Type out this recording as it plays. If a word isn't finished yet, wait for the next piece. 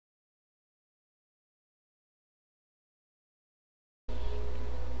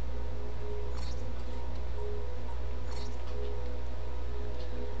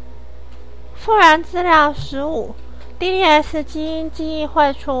复原资料15 DDS 基因记忆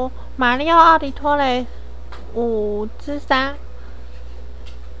绘出马里奥奥迪托雷5之3，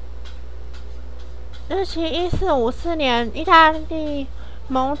日期1454年，意大利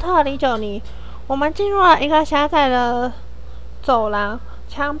蒙特里久尼。我们进入了一个狭窄的走廊，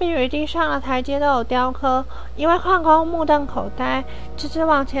墙壁与地上的台阶都有雕刻。一位矿工目瞪口呆，直直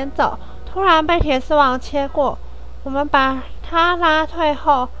往前走，突然被铁丝网切过。我们把他拉退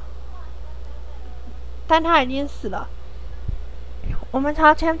后，但他已经死了。我们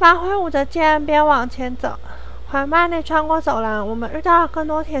朝前方挥舞着剑，边往前走，缓慢地穿过走廊。我们遇到了更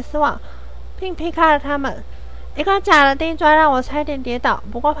多铁丝网，并劈开了它们。一个假的地砖让我差点跌倒，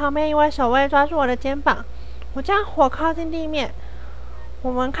不过旁边一位守卫抓住我的肩膀。我将火靠近地面，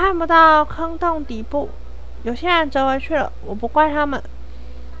我们看不到坑洞底部。有些人折回去了，我不怪他们。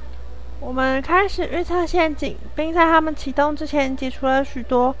我们开始预测陷阱，并在他们启动之前解除了许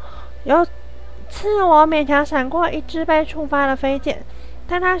多。有次我勉强闪过一只被触发的飞剑，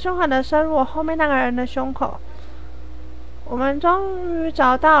但它凶狠地深入我后面那个人的胸口。我们终于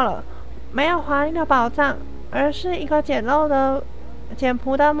找到了，没有华丽的宝藏，而是一个简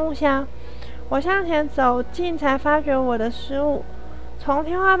朴的木箱。我向前走近，才发觉我的失误，从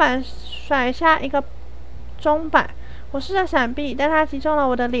天花板甩下一个钟摆。我试着闪避，但它击中了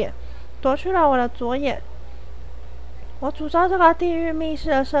我的脸，夺去了我的左眼。我诅咒这个地狱密室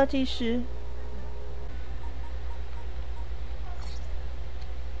的设计师。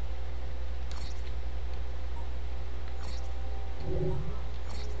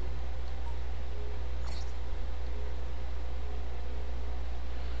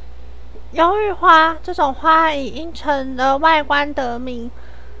忧郁花这种花以阴沉的外观得名，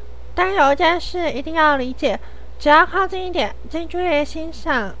但有一件事一定要理解：只要靠近一点，近距离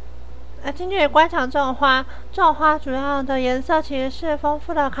观赏这种花主要的颜色其实是丰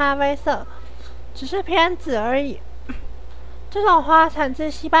富的咖啡色，只是偏紫而已。这种花产自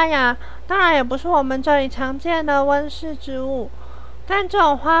西班牙，当然也不是我们这里常见的温室植物，但这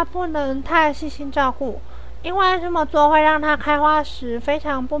种花不能太细心照顾，因为这么做会让它开花时非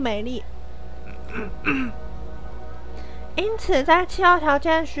常不美丽。因此，在气候条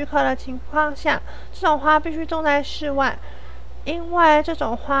件许可的情况下，这种花必须种在室外，因为这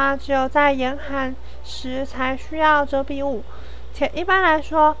种花只有在严寒时才需要遮蔽物，且一般来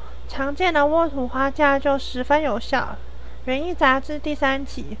说，常见的沃土花架就十分有效。园艺杂志第3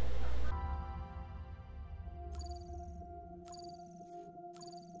期。